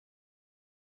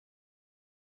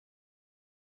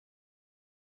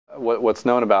What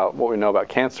we know about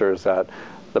cancer is that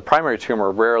the primary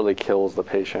tumor rarely kills the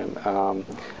patient.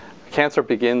 Cancer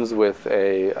begins with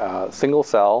a single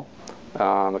cell.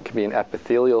 It can be an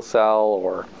epithelial cell,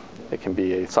 or it can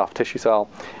be a soft tissue cell,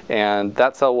 and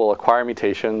that cell will acquire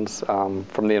mutations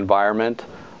from the environment,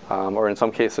 or in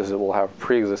some cases it will have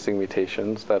pre-existing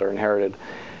mutations that are inherited,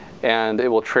 and it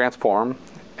will transform,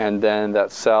 and then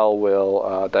that cell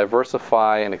will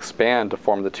diversify and expand to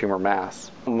form the tumor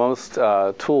mass. Most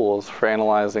tools for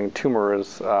analyzing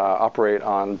tumors operate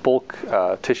on bulk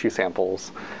tissue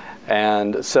samples.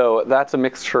 And so that's a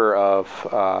mixture of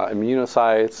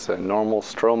immunocytes and normal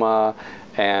stroma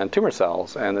and tumor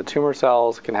cells. And the tumor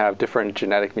cells can have different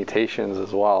genetic mutations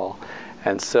as well.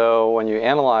 And so when you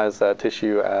analyze that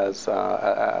tissue as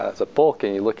a bulk,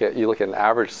 and you look at an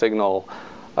average signal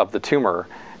of the tumor,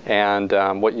 and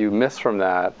what you miss from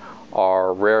that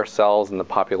are rare cells in the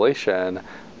population,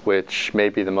 which may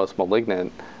be the most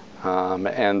malignant.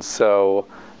 And so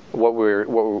what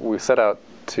we set out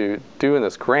to do in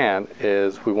this grant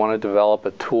is we want to develop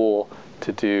a tool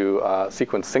to do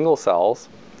sequence single cells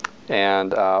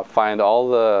and find all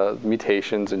the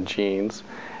mutations in genes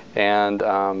and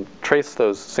trace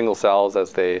those single cells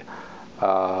as they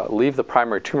leave the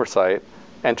primary tumor site,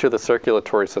 enter the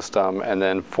circulatory system, and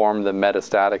then form the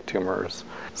metastatic tumors.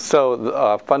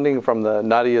 So funding from the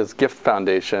Nadia's Gift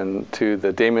Foundation to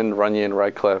the Damon, Runyon,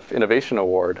 Radcliffe Innovation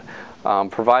Award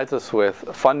provides us with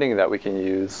funding that we can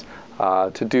use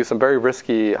to do some very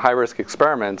risky, high-risk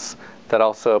experiments that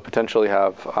also potentially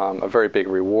have a very big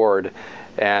reward.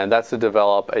 And that's to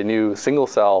develop a new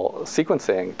single-cell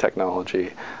sequencing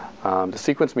technology to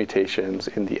sequence mutations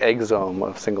in the exome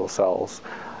of single cells.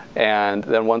 And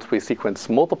then once we sequence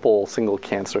multiple single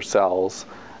cancer cells,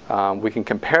 we can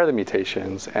compare the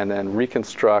mutations and then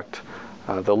reconstruct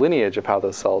the lineage of how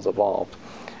those cells evolved.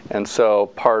 And so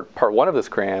part one of this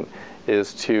grant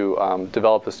is to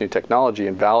develop this new technology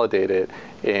and validate it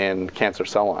in cancer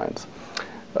cell lines.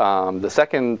 The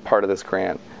second part of this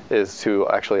grant is to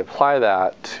actually apply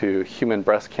that to human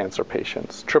breast cancer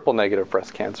patients, triple-negative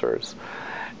breast cancers.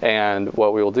 And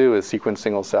what we will do is sequence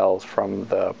single cells from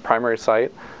the primary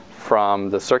site, from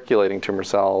the circulating tumor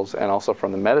cells, and also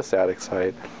from the metastatic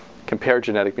site, compare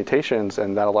genetic mutations,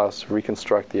 and that allows us to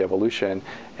reconstruct the evolution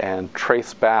and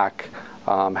trace back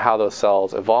how those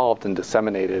cells evolved and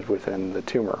disseminated within the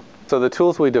tumor. So the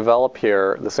tools we develop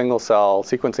here, the single cell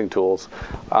sequencing tools,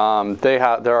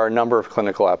 there are a number of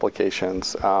clinical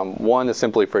applications. One is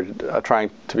simply for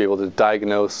trying to be able to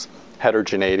diagnose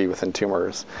heterogeneity within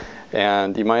tumors.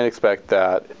 And you might expect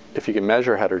that if you can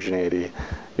measure heterogeneity,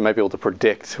 you might be able to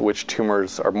predict which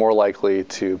tumors are more likely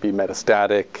to be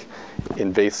metastatic,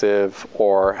 invasive,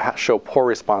 or show poor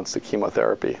response to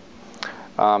chemotherapy.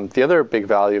 The other big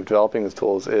value of developing these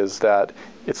tools is that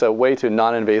it's a way to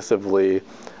non-invasively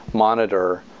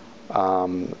monitor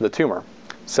the tumor.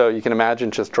 So you can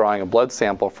imagine just drawing a blood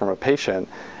sample from a patient,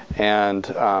 and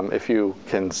if you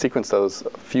can sequence those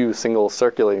few single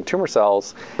circulating tumor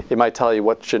cells, it might tell you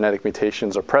what genetic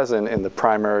mutations are present in the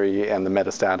primary and the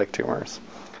metastatic tumors.